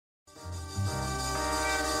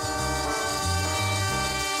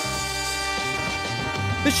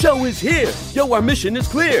The show is here. Yo, our mission is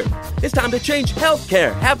clear. It's time to change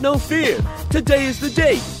healthcare. Have no fear. Today is the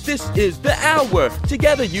day. This is the hour.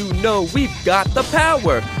 Together, you know we've got the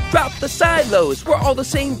power. Drop the silos. We're all the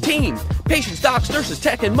same team. Patients, docs, nurses,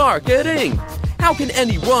 tech, and marketing. How can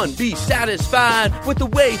anyone be satisfied with the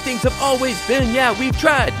way things have always been? Yeah, we've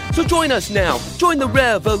tried. So join us now. Join the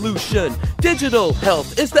revolution. Digital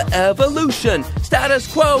health is the evolution.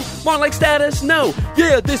 Status quo, more like status no.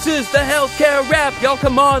 Yeah, this is the healthcare rap. Y'all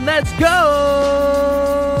come on, let's go.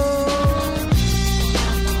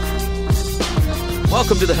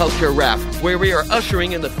 Welcome to the Healthcare Rap, where we are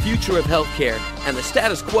ushering in the future of healthcare and the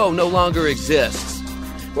status quo no longer exists.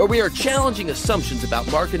 Where we are challenging assumptions about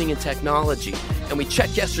marketing and technology, and we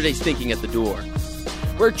check yesterday's thinking at the door.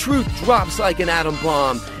 Where truth drops like an atom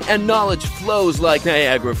bomb, and knowledge flows like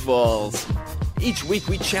Niagara Falls. Each week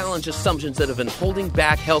we challenge assumptions that have been holding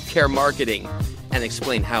back healthcare marketing, and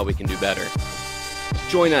explain how we can do better.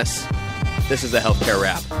 Join us. This is the Healthcare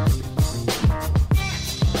Rap.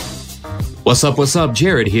 What's up?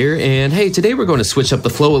 Jared here, and hey, today we're going to switch up the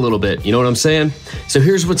flow a little bit, you know what I'm saying? So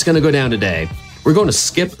here's what's going to go down today. We're going to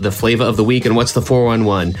skip the flavor of the week and what's the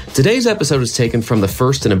 411. Today's episode is taken from the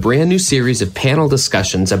first in a brand new series of panel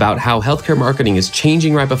discussions about how healthcare marketing is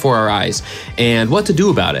changing right before our eyes and what to do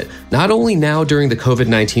about it, not only now during the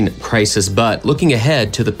COVID-19 crisis, but looking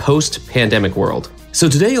ahead to the post-pandemic world. So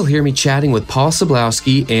today you'll hear me chatting with Paul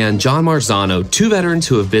Sobolewski and John Marzano, two veterans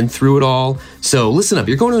who have been through it all. So listen up,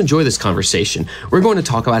 you're going to enjoy this conversation. We're going to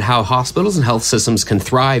talk about how hospitals and health systems can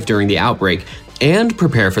thrive during the outbreak and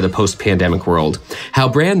prepare for the post-pandemic world, how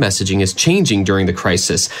brand messaging is changing during the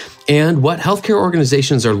crisis, and what healthcare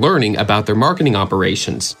organizations are learning about their marketing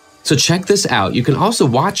operations. So check this out. You can also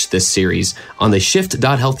watch this series on the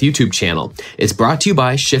Shift.Health YouTube channel. It's brought to you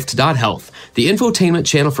by Shift.Health, the infotainment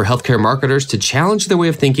channel for healthcare marketers to challenge their way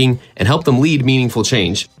of thinking and help them lead meaningful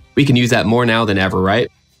change. We can use that more now than ever, right?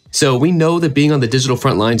 So we know that being on the digital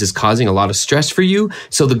front lines is causing a lot of stress for you.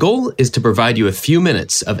 So the goal is to provide you a few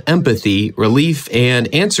minutes of empathy, relief,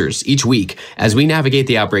 and answers each week as we navigate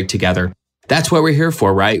the outbreak together. That's what we're here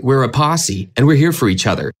for, right? We're a posse and we're here for each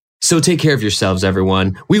other. So take care of yourselves,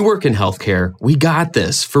 everyone. We work in healthcare. We got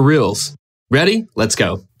this, for reals. Ready? Let's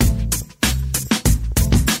go.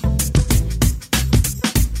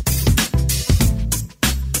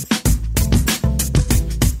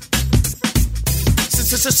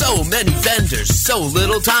 So many vendors, so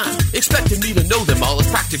little time. Expecting me to know them all is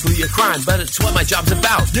practically a crime, but it's what my job's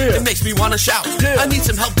about. Yeah. It makes me want to shout. Yeah. I need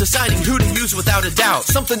some help deciding who to use without a doubt.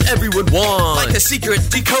 Something everyone wants, like a secret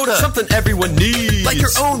decoder. Something everyone needs, like your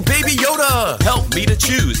own baby Yoda. Help me to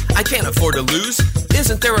choose. I can't afford to lose.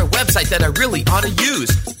 Isn't there a website that I really ought to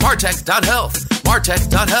use? Martech.health.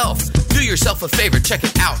 Martech.health. Do yourself a favor, check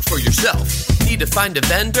it out for yourself. Need to find a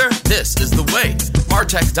vendor? This is the way.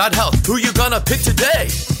 Martech.health. Who you gonna pick today?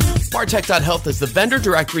 Martech.health is the vendor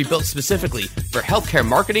directory built specifically for healthcare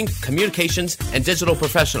marketing, communications, and digital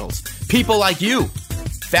professionals. People like you.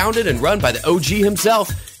 Founded and run by the OG himself,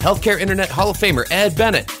 Healthcare Internet Hall of Famer Ed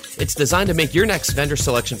Bennett. It's designed to make your next vendor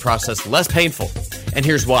selection process less painful. And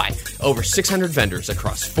here's why. Over 600 vendors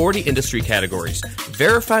across 40 industry categories,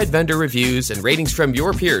 verified vendor reviews and ratings from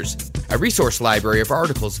your peers, a resource library of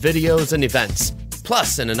articles, videos, and events,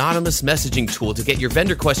 plus an anonymous messaging tool to get your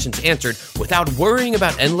vendor questions answered without worrying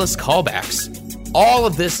about endless callbacks. All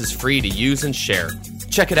of this is free to use and share.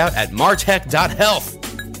 Check it out at martech.health.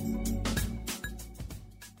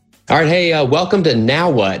 All right, hey, welcome to Now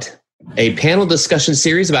What? A panel discussion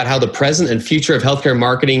series about how the present and future of healthcare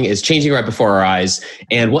marketing is changing right before our eyes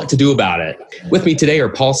and what to do about it. With me today are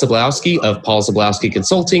Paul Sobolewski of Paul Sobolewski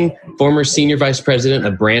Consulting, former Senior Vice President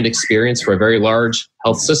of Brand Experience for a very large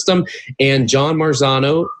health system, and John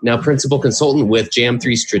Marzano, now Principal Consultant with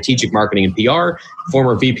Jam3 Strategic Marketing and PR,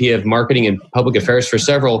 former VP of Marketing and Public Affairs for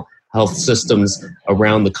several health systems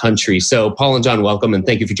around the country. So Paul and John, welcome, and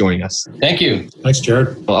thank you for joining us. Thank you. Thanks,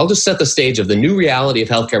 Jared. Well, I'll just set the stage of the new reality of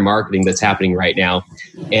healthcare marketing that's happening right now.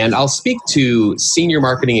 And I'll speak to senior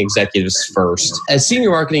marketing executives first. As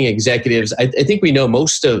senior marketing executives, I think we know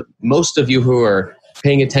most of you who are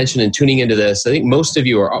paying attention and tuning into this. I think most of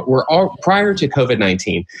you were all, prior to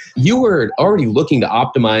COVID-19, you were already looking to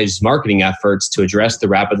optimize marketing efforts to address the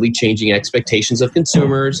rapidly changing expectations of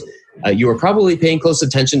consumers. You were probably paying close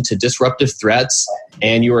attention to disruptive threats,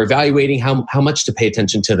 and you were evaluating how much to pay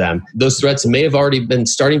attention to them. Those threats may have already been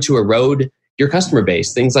starting to erode your customer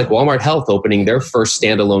base. Things like Walmart Health opening their first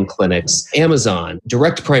standalone clinics, Amazon,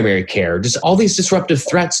 direct primary care, just all these disruptive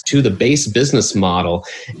threats to the base business model.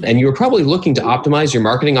 And you were probably looking to optimize your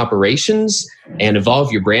marketing operations and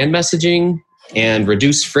evolve your brand messaging and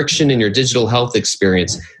reduce friction in your digital health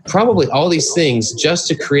experience. Probably all these things just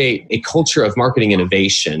to create a culture of marketing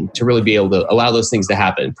innovation to really be able to allow those things to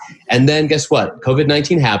happen. And then guess what?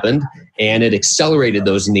 COVID-19 happened and it accelerated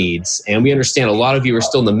those needs. And we understand a lot of you are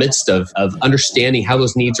still in the midst of understanding how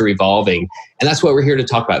those needs are evolving. And that's what we're here to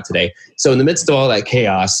talk about today. So in the midst of all that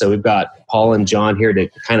chaos, so we've got Paul and John here to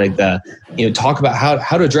kind of talk about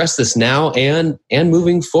how to address this now and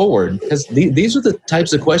moving forward, because these are the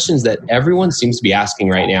types of questions that everyone seems to be asking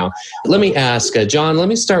right now. Let me ask, John, let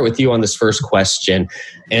me start with you on this first question,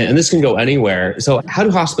 and this can go anywhere. So how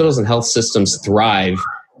do hospitals and health systems thrive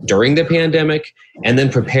during the pandemic and then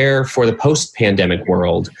prepare for the post-pandemic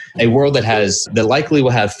world, a world that likely will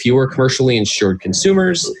have fewer commercially insured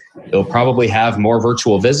consumers? It'll probably have more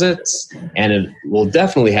virtual visits, and it will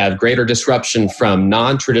definitely have greater disruption from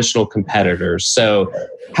non-traditional competitors. So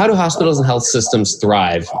how do hospitals and health systems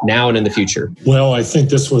thrive now and in the future? Well, I think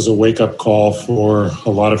this was a wake-up call for a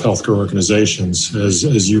lot of healthcare organizations,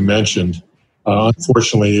 as you mentioned.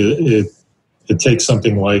 Unfortunately, it takes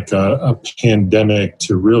something like a pandemic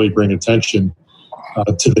to really bring attention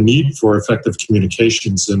to the need for effective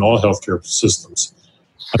communications in all healthcare systems.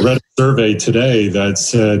 I read a survey today that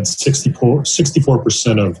said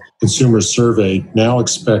 64% of consumers surveyed now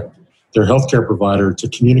expect their healthcare provider to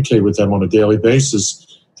communicate with them on a daily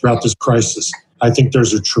basis throughout this crisis. I think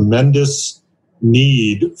there's a tremendous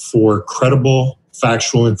need for credible,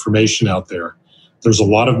 factual information out there. There's a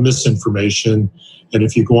lot of misinformation. And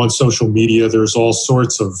if you go on social media, there's all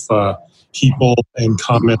sorts of people and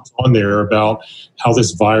comments on there about how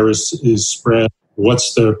this virus is spread,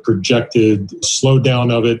 what's the projected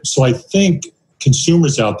slowdown of it. So I think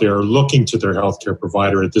consumers out there are looking to their healthcare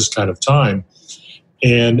provider at this kind of time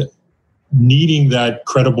and needing that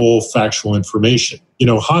credible, factual information. You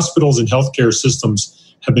know, hospitals and healthcare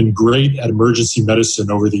systems have been great at emergency medicine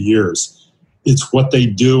over the years. It's what they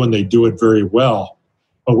do, and they do it very well.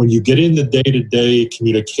 But when you get into day-to-day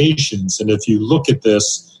communications, and if you look at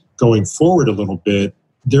this going forward a little bit,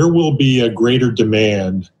 there will be a greater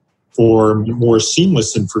demand for more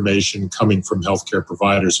seamless information coming from healthcare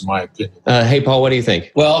providers, in my opinion. Hey, Paul, what do you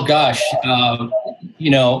think? Well, gosh,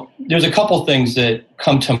 there's a couple things that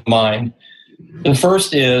come to mind. The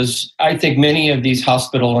first is, I think many of these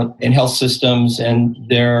hospital and health systems and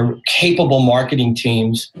their capable marketing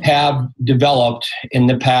teams have developed in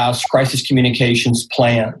the past crisis communications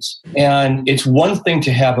plans. And it's one thing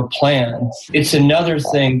to have a plan. It's another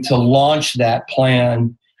thing to launch that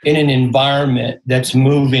plan in an environment that's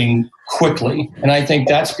moving quickly. And I think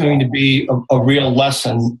that's going to be a real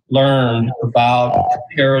lesson learned about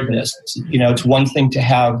preparedness. You know, it's one thing to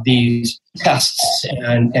have these tests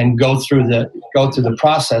and go through the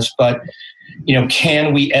process, but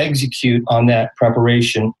can we execute on that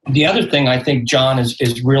preparation? The other thing I think John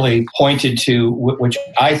is really pointed to, which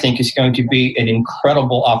I think is going to be an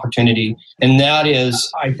incredible opportunity, and that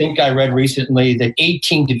is, I think I read recently that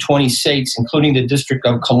 18 to 20 states, including the District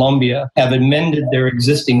of Columbia, have amended their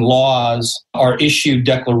existing laws or issued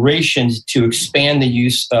declarations to expand the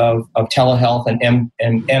use of telehealth and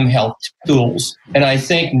mHealth tools. And I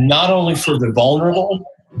think not only for the vulnerable,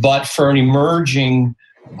 but for an emerging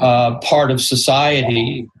part of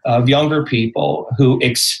society of younger people who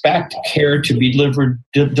expect care to be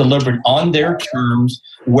delivered on their terms,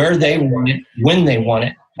 where they want it, when they want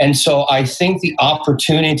it. And so I think the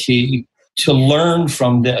opportunity to learn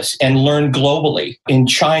from this and learn globally in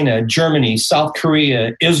China, Germany, South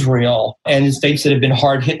Korea, Israel, and in states that have been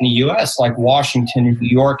hard hit in the U.S. like Washington and New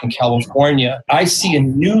York and California, I see a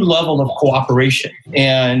new level of cooperation.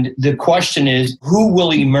 And the question is, who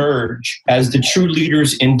will emerge as the true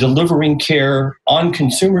leaders in delivering care on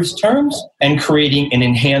consumers' terms and creating an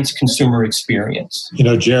enhanced consumer experience? You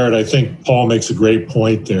know, Jared, I think Paul makes a great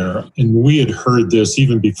point there. And we had heard this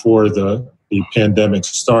even before the pandemic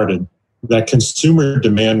started, that consumer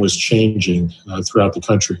demand was changing throughout the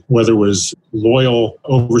country, whether it was loyal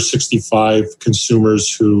over 65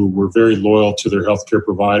 consumers who were very loyal to their healthcare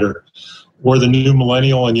provider, or the new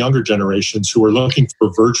millennial and younger generations who are looking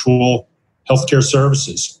for virtual healthcare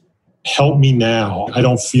services. Help me now. I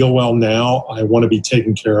don't feel well now. I want to be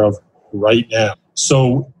taken care of right now.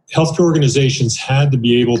 So healthcare organizations have to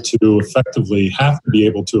be able to effectively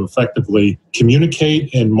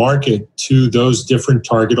communicate and market to those different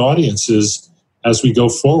target audiences as we go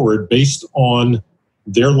forward based on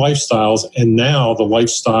their lifestyles, and now the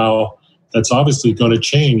lifestyle that's obviously going to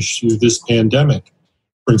change through this pandemic.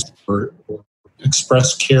 For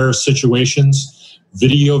express care situations,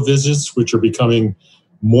 video visits, which are becoming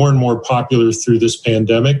more and more popular through this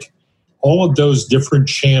pandemic, all of those different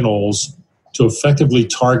channels to effectively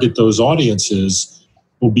target those audiences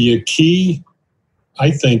will be a key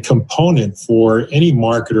I think, component for any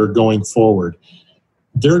marketer going forward.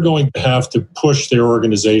 They're going to have to push their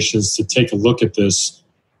organizations to take a look at this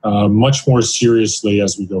much more seriously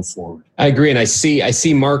as we go forward. I agree. And I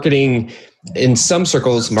see marketing in some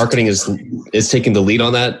circles, marketing is taking the lead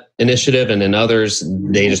on that initiative. And in others,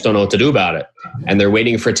 they just don't know what to do about it. And they're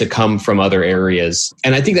waiting for it to come from other areas.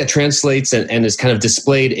 And I think that translates and is kind of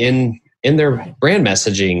displayed in their brand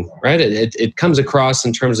messaging, right? It comes across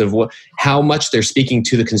in terms of how much they're speaking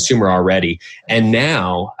to the consumer already. And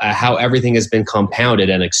now how everything has been compounded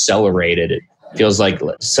and accelerated. It feels like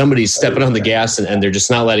somebody's stepping on the gas and they're just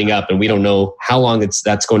not letting up. And we don't know how long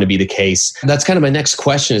that's going to be the case. That's kind of my next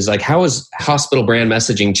question is like, how is hospital brand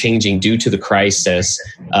messaging changing due to the crisis?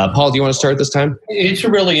 Paul, do you want to start this time? It's a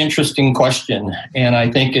really interesting question. And I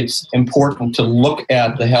think it's important to look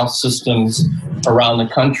at the health systems around the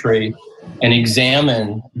country and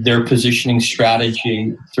examine their positioning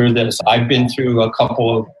strategy through this. I've been through a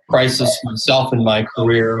couple of crises myself in my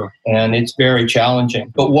career, and it's very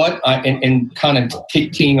challenging. But and kind of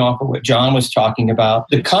teeing off of what John was talking about,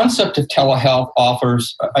 the concept of telehealth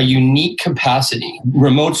offers a unique capacity,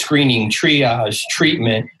 remote screening, triage,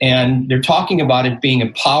 treatment, and they're talking about it being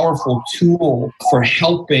a powerful tool for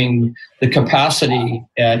helping the capacity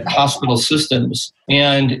at hospital systems.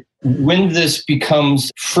 And when this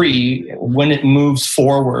becomes free, when it moves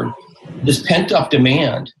forward, this pent-up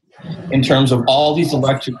demand in terms of all these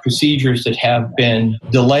elective procedures that have been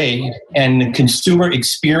delayed and the consumer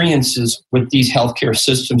experiences with these healthcare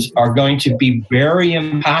systems are going to be very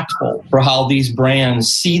impactful for how these brands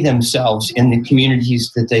see themselves in the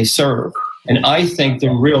communities that they serve. And I think the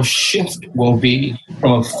real shift will be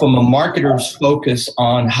from a marketer's focus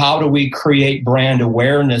on how do we create brand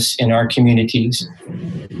awareness in our communities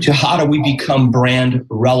to how do we become brand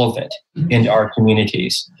relevant in our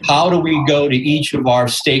communities? How do we go to each of our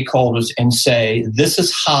stakeholders and say, this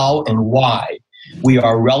is how and why we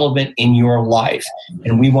are relevant in your life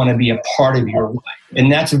and we want to be a part of your life.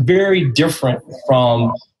 And that's very different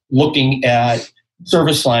from looking at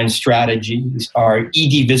service line strategies or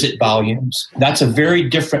ED visit volumes. That's a very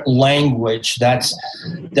different language. That's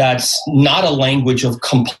not a language of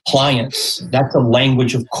compliance. That's a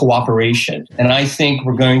language of cooperation. And I think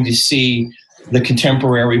we're going to see the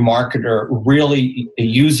contemporary marketer really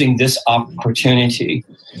using this opportunity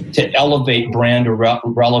to elevate brand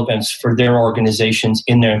relevance for their organizations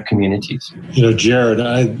in their communities. You know, Jared,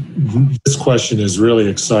 this question is really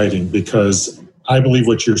exciting because I believe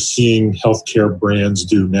what you're seeing healthcare brands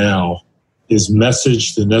do now is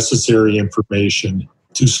message the necessary information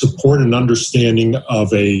to support an understanding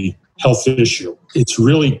of a health issue. It's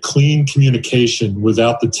really clean communication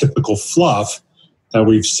without the typical fluff that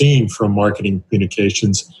we've seen from marketing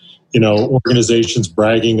communications. You know, organizations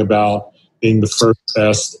bragging about being the first,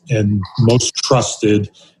 best, and most trusted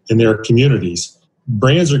in their communities.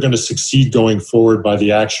 Brands are going to succeed going forward by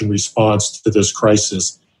the action response to this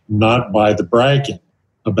crisis, not by the bragging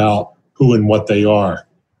about who and what they are.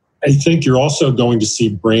 I think you're also going to see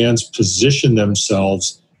brands position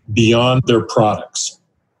themselves beyond their products.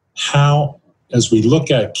 How, as we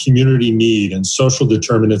look at community need and social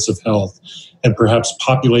determinants of health and perhaps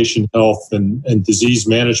population health and disease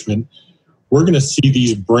management, we're going to see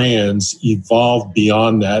these brands evolve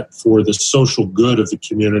beyond that for the social good of the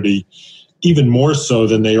community, even more so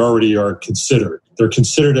than they already are considered. They're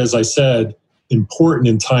considered, as I said, important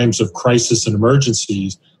in times of crisis and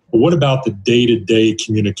emergencies, but what about the day-to-day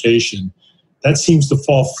communication? That seems to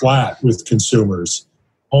fall flat with consumers,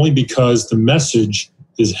 only because the message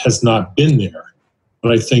has not been there.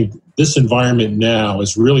 But I think this environment now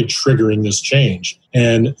is really triggering this change.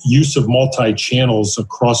 And use of multi-channels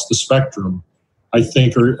across the spectrum, I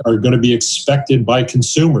think, are going to be expected by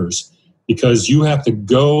consumers because you have to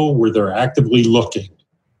go where they're actively looking.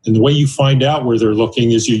 And the way you find out where they're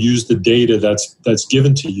looking is you use the data that's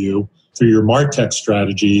given to you through your MarTech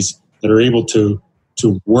strategies that are able to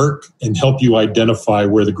work and help you identify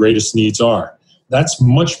where the greatest needs are. That's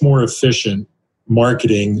much more efficient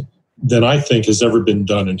marketing than I think has ever been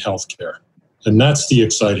done in healthcare. And that's the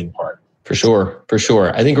exciting part. For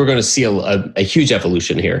sure. I think we're going to see a huge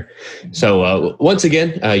evolution here. So once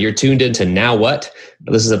again, you're tuned into Now What?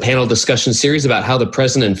 This is a panel discussion series about how the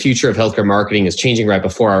present and future of healthcare marketing is changing right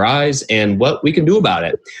before our eyes and what we can do about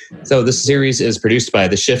it. So this series is produced by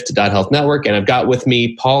the Shift.Health Network, and I've got with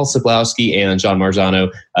me Paul Ceblowski and John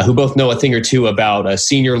Marzano, who both know a thing or two about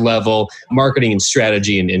senior level marketing and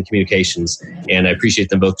strategy and communications. And I appreciate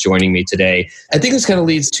them both joining me today. I think this kind of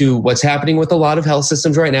leads to what's happening with a lot of health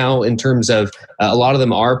systems right now in terms terms of a lot of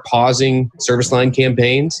them are pausing service line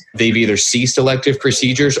campaigns. They've either ceased elective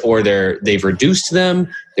procedures or they've reduced them.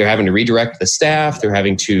 They're having to redirect the staff. They're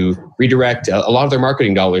having to redirect a lot of their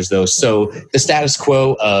marketing dollars, though. So the status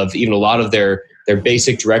quo of even a lot of their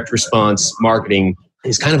basic direct response marketing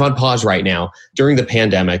is kind of on pause right now during the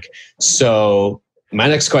pandemic. So my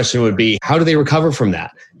next question would be, how do they recover from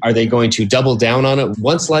that? Are they going to double down on it?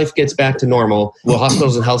 Once life gets back to normal, will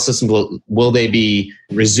hospitals and health systems, will they be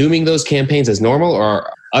resuming those campaigns as normal,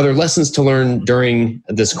 or are there lessons to learn during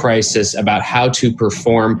this crisis about how to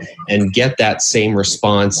perform and get that same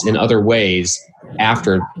response in other ways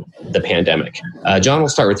after the pandemic? John, we'll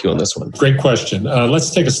start with you on this one. Great question. Let's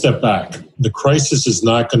take a step back. The crisis is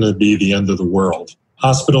not going to be the end of the world.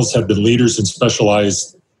 Hospitals have been leaders in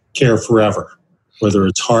specialized care forever, whether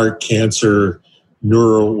it's heart, cancer,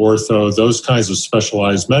 neuro, ortho, those kinds of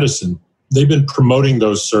specialized medicine. They've been promoting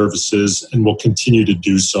those services and will continue to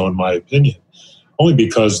do so, in my opinion, only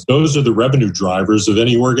because those are the revenue drivers of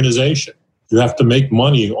any organization. You have to make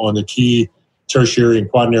money on the key tertiary and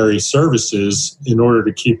quaternary services in order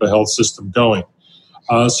to keep a health system going.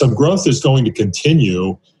 So growth is going to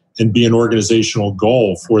continue and be an organizational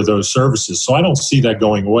goal for those services. So I don't see that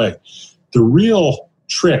going away. The real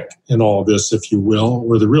trick in all this, if you will,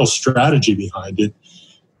 or the real strategy behind it,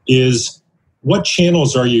 is what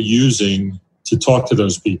channels are you using to talk to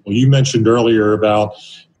those people? You mentioned earlier about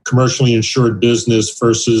commercially insured business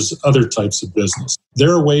versus other types of business.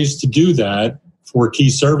 There are ways to do that for key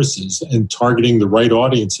services and targeting the right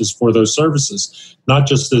audiences for those services, not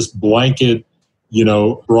just this blanket,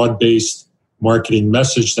 broad-based marketing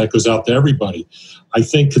message that goes out to everybody. I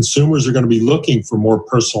think consumers are going to be looking for more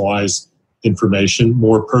personalized information,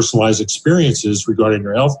 more personalized experiences regarding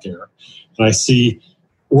their healthcare. And I see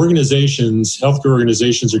healthcare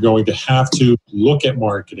organizations are going to have to look at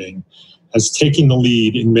marketing as taking the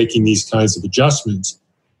lead in making these kinds of adjustments.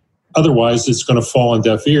 Otherwise, it's going to fall on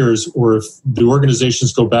deaf ears, or if the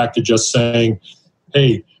organizations go back to just saying,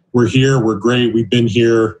 hey, we're here, we're great, we've been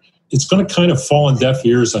here, it's going to kind of fall on deaf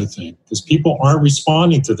ears, I think, because people aren't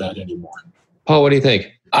responding to that anymore. Paul, what do you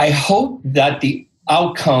think? I hope that the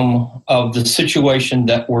outcome of the situation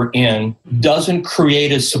that we're in doesn't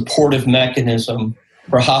create a supportive mechanism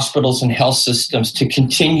for hospitals and health systems to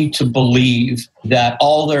continue to believe that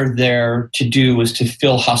all they're there to do is to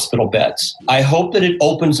fill hospital beds. I hope that it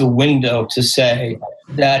opens a window to say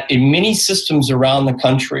that in many systems around the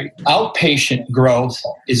country, outpatient growth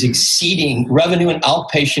is exceeding revenue, and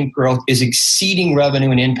outpatient growth is exceeding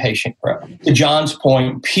revenue and inpatient growth. To John's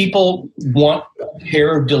point, people want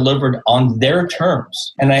care delivered on their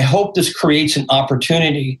terms. And I hope this creates an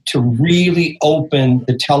opportunity to really open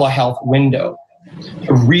the telehealth window,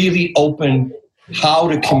 to really open how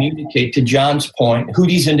to communicate, to John's point, who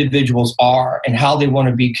these individuals are and how they want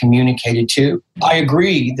to be communicated to. I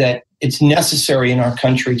agree that it's necessary in our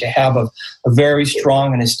country to have a very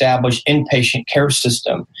strong and established inpatient care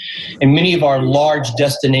system. And many of our large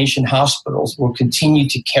destination hospitals will continue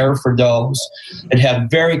to care for those that have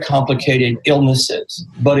very complicated illnesses.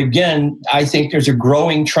 But again, I think there's a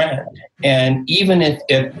growing trend. And even if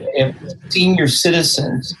senior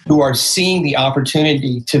citizens who are seeing the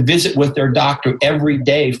opportunity to visit with their doctor every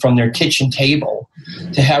day from their kitchen table,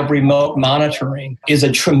 to have remote monitoring, is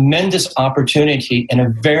a tremendous opportunity and a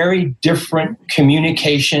very different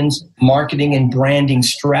communications, marketing, and branding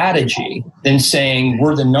strategy than saying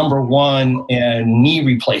we're the number one in knee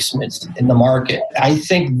replacements in the market. I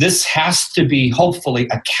think this has to be hopefully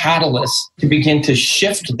a catalyst to begin to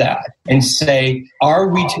shift that and say, are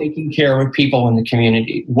we taking care of people in the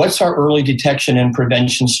community? What's our early detection and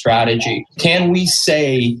prevention strategy? Can we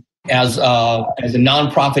say, as a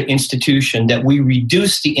nonprofit institution, that we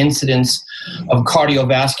reduce the incidence of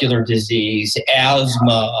cardiovascular disease,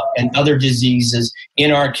 asthma, and other diseases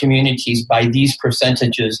in our communities by these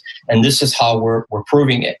percentages, and this is how we're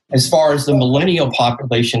proving it. As far as the millennial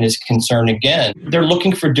population is concerned, again, they're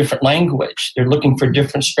looking for different language. They're looking for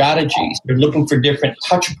different strategies. They're looking for different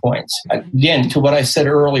touch points. Again, to what I said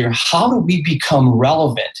earlier, how do we become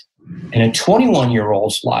relevant in a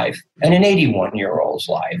 21-year-old's life and an 81-year-old's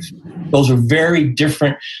life? Those are very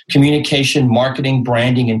different communication, marketing,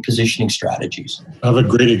 branding, and positioning strategies. I have a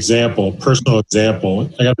great example, personal example.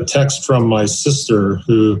 I got a text from my sister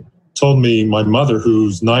who told me my mother,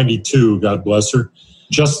 who's 92, God bless her,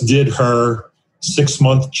 just did her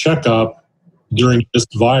 6-month checkup during this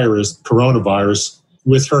coronavirus,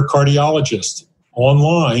 with her cardiologist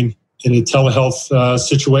online in a telehealth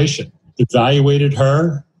situation. Evaluated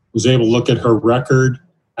her, was able to look at her record,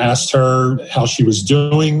 asked her how she was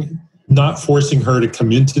doing, not forcing her to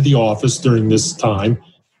come into the office during this time,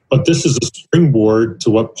 But this is a springboard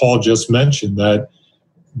to what Paul just mentioned, that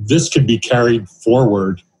this could be carried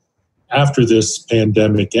forward after this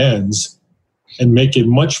pandemic ends and make it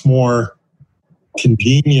much more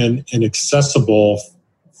convenient and accessible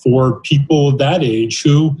for people that age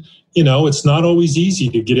who, it's not always easy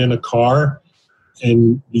to get in a car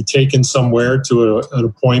and be taken somewhere to an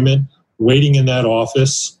appointment, waiting in that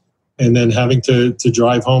office, and then having to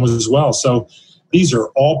drive home as well. So these are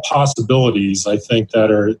all possibilities, I think,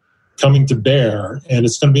 that are coming to bear, and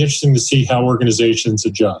it's going to be interesting to see how organizations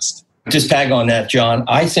adjust. Just tag on that, John.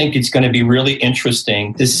 I think it's going to be really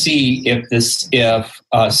interesting to see if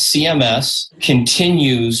CMS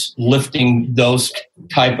continues lifting those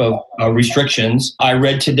type of restrictions. I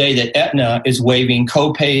read today that Aetna is waiving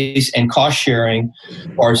copays and cost sharing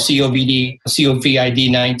for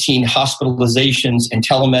COVID-19 hospitalizations and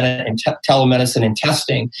telemedicine and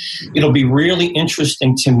testing. It'll be really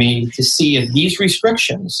interesting to me to see if these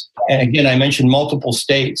restrictions, and again, I mentioned multiple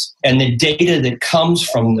states, and the data that comes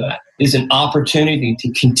from that is an opportunity to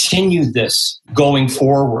continue this going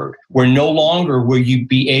forward, where no longer will you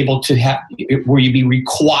be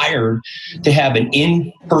required to have an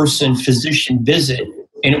in-person physician visit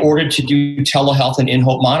in order to do telehealth and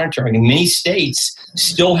in-home monitoring. And many states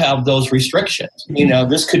still have those restrictions.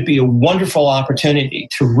 This could be a wonderful opportunity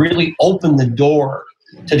to really open the door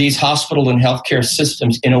to these hospital and healthcare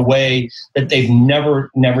systems in a way that they've never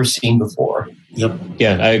seen before. Yep.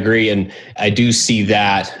 Yeah, I agree. And I do see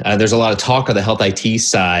that there's a lot of talk on the health IT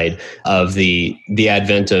side of the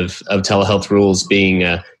advent of telehealth rules being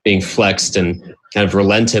flexed and kind of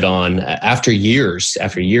relented on after years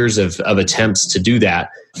of attempts to do that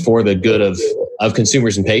for the good of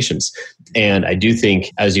consumers and patients. And I do think,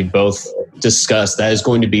 as you both discussed, that is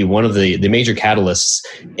going to be one of the major catalysts.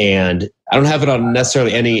 And I don't have it on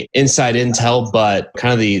necessarily any inside intel, but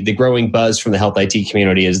kind of the growing buzz from the health IT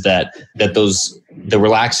community is that the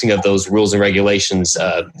relaxing of those rules and regulations,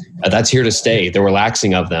 that's here to stay. The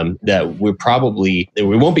relaxing of them, that we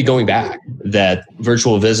won't be going back, that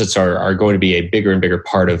virtual visits are going to be a bigger and bigger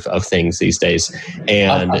part of things these days.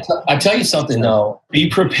 And I'll tell you something, though. Be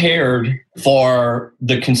prepared for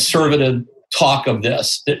the conservative talk of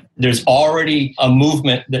this. That there's already a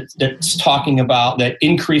movement that's talking about that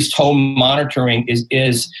increased home monitoring is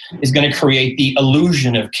going to create the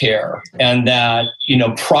illusion of care, and that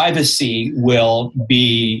privacy will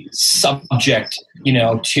be subject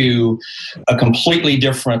to a completely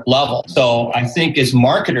different level. So I think as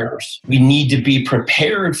marketers, we need to be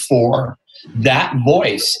prepared for that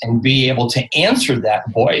voice and be able to answer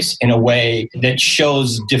that voice in a way that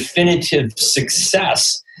shows definitive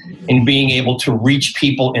success in being able to reach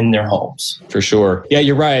people in their homes. For sure. Yeah,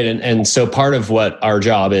 you're right. And so part of what our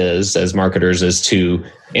job is as marketers is to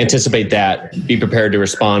anticipate that, be prepared to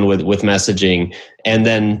respond with messaging, and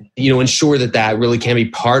then ensure that really can be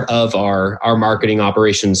part of our marketing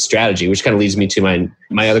operations strategy, which kind of leads me to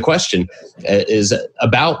my other question is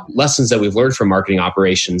about lessons that we've learned from marketing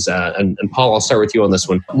operations. And Paul, I'll start with you on this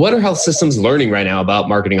one. What are health systems learning right now about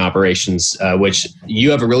marketing operations, which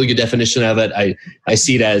you have a really good definition of it? I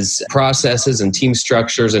see it as processes and team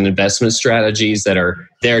structures and investment strategies that are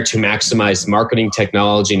there to maximize marketing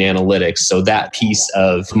technology and analytics. So that piece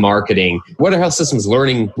of marketing, what are health systems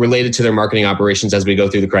learning related to their marketing operations as we go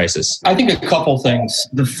through the crisis? I think a couple things.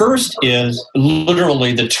 The first is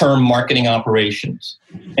literally the term marketing operations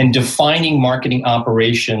and defining marketing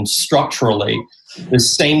operations structurally the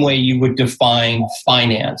same way you would define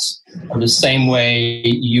finance or the same way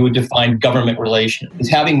you would define government relations. Is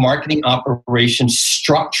having marketing operations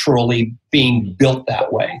structurally being built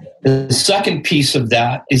that way. The second piece of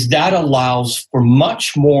that is that allows for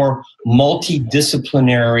much more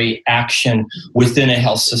multidisciplinary action within a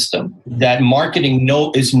health system. That marketing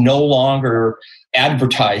is no longer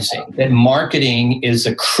advertising, that marketing is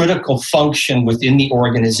a critical function within the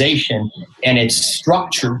organization, and it's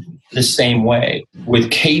structured the same way with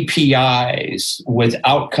KPIs, with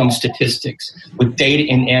outcome statistics, with data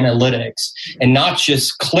and analytics, and not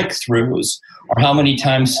just click-throughs or how many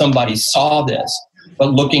times somebody saw this,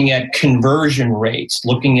 but looking at conversion rates,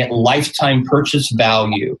 looking at lifetime purchase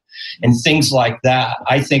value, and things like that.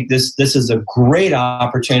 I think this is a great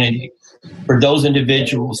opportunity for those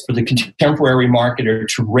individuals, for the contemporary marketer,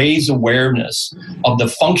 to raise awareness of the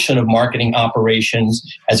function of marketing operations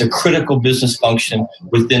as a critical business function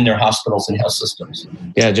within their hospitals and health systems.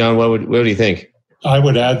 Yeah, John, what do you think? I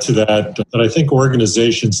would add to that I think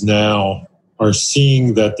organizations now are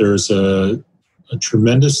seeing that there's a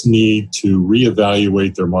tremendous need to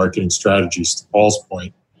reevaluate their marketing strategies, to Paul's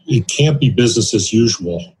point. It can't be business as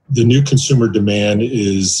usual. The new consumer demand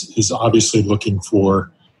is obviously looking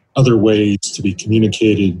for other ways to be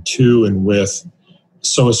communicated to and with.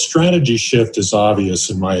 So a strategy shift is obvious,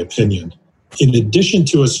 in my opinion. In addition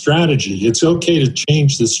to a strategy, it's okay to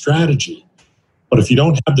change the strategy. But if you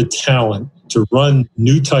don't have the talent to run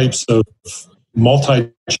new types of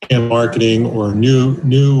multi-channel marketing or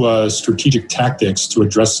new strategic tactics to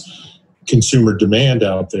address consumer demand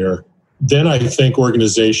out there, then I think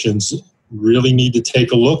organizations really need to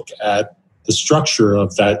take a look at the structure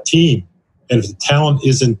of that team. And if the talent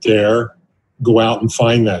isn't there, go out and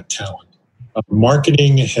find that talent.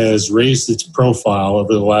 Marketing has raised its profile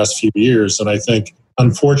over the last few years, and I think,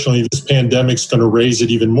 unfortunately, this pandemic's going to raise it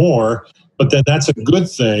even more. But then that's a good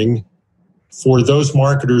thing for those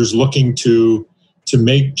marketers looking to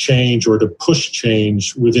make change or to push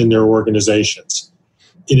change within their organizations.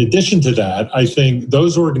 In addition to that, I think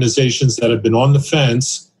those organizations that have been on the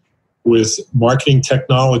fence with marketing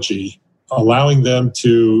technology, allowing them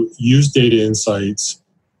to use data insights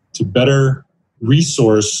to better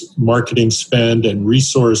resource marketing spend and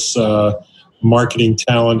resource marketing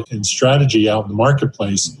talent and strategy out in the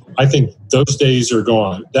marketplace, I think those days are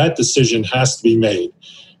gone. That decision has to be made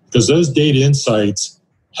because those data insights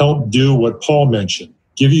help do what Paul mentioned,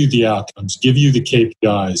 give you the outcomes, give you the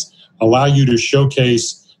KPIs, allow you to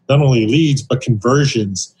showcase not only leads, but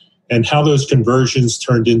conversions and how those conversions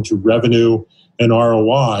turned into revenue and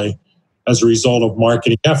ROI as a result of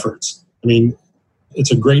marketing efforts. I mean,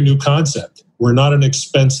 it's a great new concept. We're not an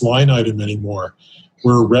expense line item anymore.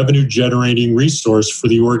 We're a revenue generating resource for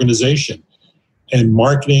the organization. And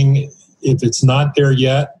marketing, if it's not there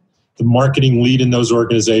yet, the marketing lead in those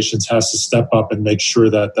organizations has to step up and make sure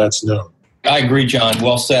that that's known. I agree, John.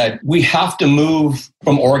 Well said. We have to move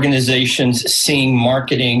from organizations seeing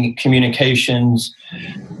marketing communications,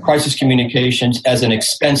 crisis communications as an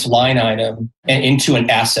expense line item and into an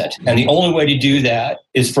asset. And the only way to do that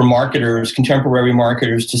is for marketers, contemporary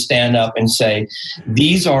marketers, to stand up and say,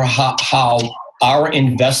 these are how our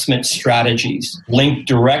investment strategies link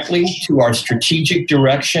directly to our strategic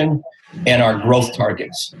direction and our growth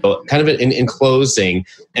targets. So kind of in closing,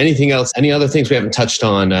 anything else, any other things we haven't touched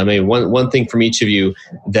on? I mean, one thing from each of you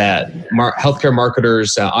that healthcare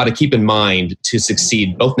marketers ought to keep in mind to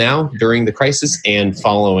succeed both now, during the crisis, and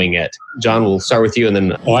following it. John, we'll start with you and then...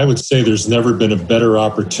 Well, I would say there's never been a better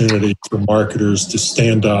opportunity for marketers to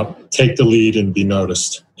stand up, take the lead, and be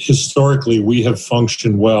noticed. Historically, we have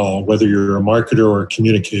functioned well, whether you're a marketer or a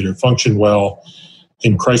communicator, functioned well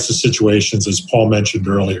in crisis situations, as Paul mentioned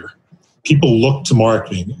earlier. People look to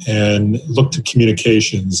marketing and look to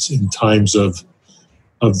communications in times of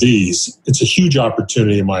these. It's a huge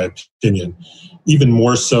opportunity, in my opinion, even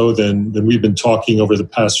more so than we've been talking over the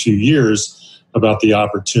past few years about the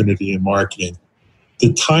opportunity in marketing.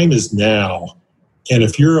 The time is now. And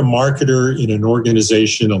if you're a marketer in an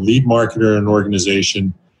organization, a lead marketer in an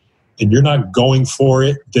organization, and you're not going for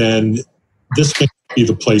it, then this may be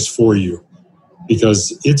the place for you.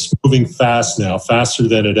 Because it's moving fast now, faster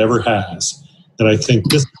than it ever has. And I think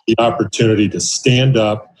this is the opportunity to stand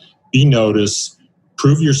up, be noticed,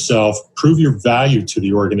 prove yourself, prove your value to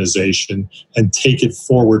the organization, and take it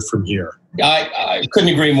forward from here. I couldn't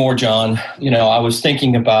agree more, John. I was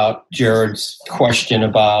thinking about Jared's question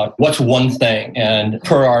about what's one thing. And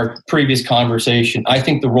per our previous conversation, I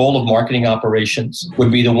think the role of marketing operations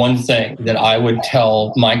would be the one thing that I would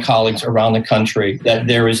tell my colleagues around the country, that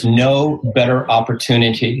there is no better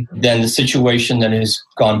opportunity than the situation that has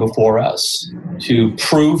gone before us to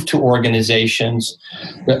prove to organizations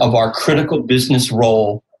of our critical business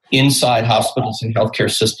role inside hospitals and healthcare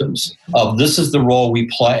systems. This is the role we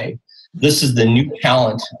play. This is the new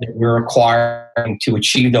talent that we're acquiring to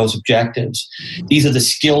achieve those objectives. These are the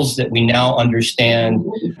skills that we now understand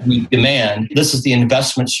we demand. This is the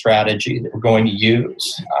investment strategy that we're going to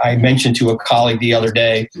use. I mentioned to a colleague the other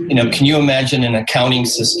day, can you imagine an accounting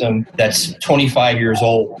system that's 25 years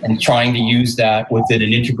old and trying to use that within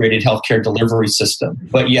an integrated healthcare delivery system?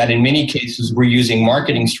 But yet in many cases, we're using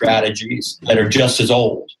marketing strategies that are just as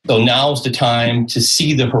old. So now's the time to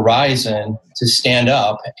see the horizon, to stand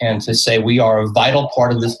up and to say we are a vital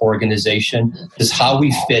part of this organization. This is how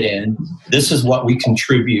we fit in. This is what we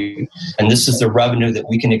contribute. And this is the revenue that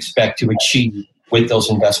we can expect to achieve with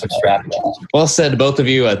those investment strategies. Well said, both of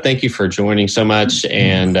you. Thank you for joining so much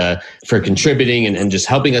and for contributing and just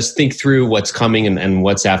helping us think through what's coming and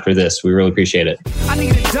what's after this. We really appreciate it. I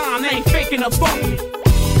need a dime, ain't faking a phone.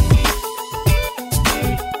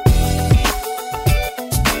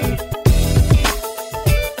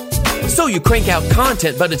 So you crank out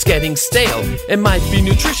content, but it's getting stale. It might be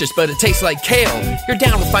nutritious, but it tastes like kale. You're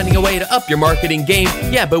down with finding a way to up your marketing game.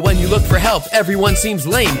 Yeah, but when you look for help, everyone seems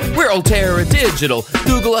lame. We're Ultera Digital.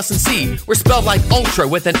 Google us and see. We're spelled like Ultra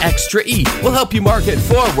with an extra E. We'll help you market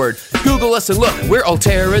forward. Google us and look. We're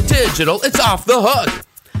Ultera Digital. It's off the hook.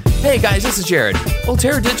 Hey guys, this is Jared.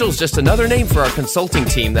 Ultera Digital is just another name for our consulting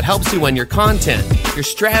team that helps you when your content, your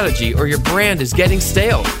strategy, or your brand is getting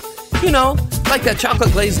stale. You know, like that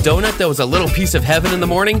chocolate glazed donut that was a little piece of heaven in the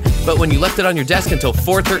morning, but when you left it on your desk until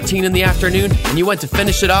 4:13 in the afternoon and you went to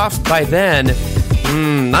finish it off, by then,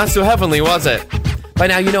 not so heavenly, was it? By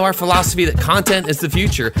now you know our philosophy that content is the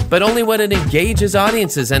future, but only when it engages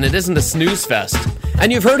audiences and it isn't a snooze fest.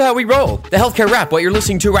 And you've heard how we roll. The Healthcare Rap, what you're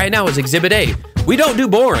listening to right now, is Exhibit A. We don't do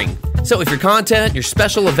boring. So if your content, your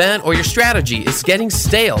special event, or your strategy is getting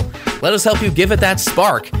stale, let us help you give it that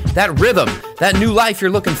spark, that rhythm, that new life you're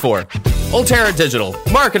looking for. Ultera Digital,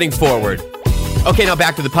 marketing forward. Okay, now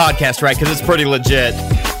back to the podcast, right? Because it's pretty legit.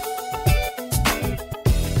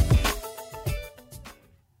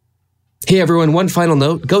 Hey everyone, one final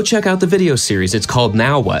note, go check out the video series. It's called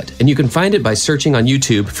Now What, and you can find it by searching on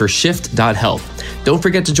YouTube for Shift.Health. Don't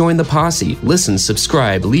forget to join the posse, listen,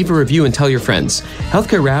 subscribe, leave a review, and tell your friends.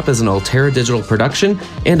 Healthcare Rap is an Ultera Digital production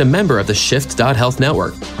and a member of the Shift.Health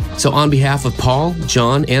network. So on behalf of Paul,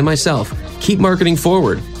 John, and myself, keep marketing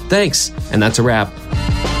forward. Thanks, and that's a wrap.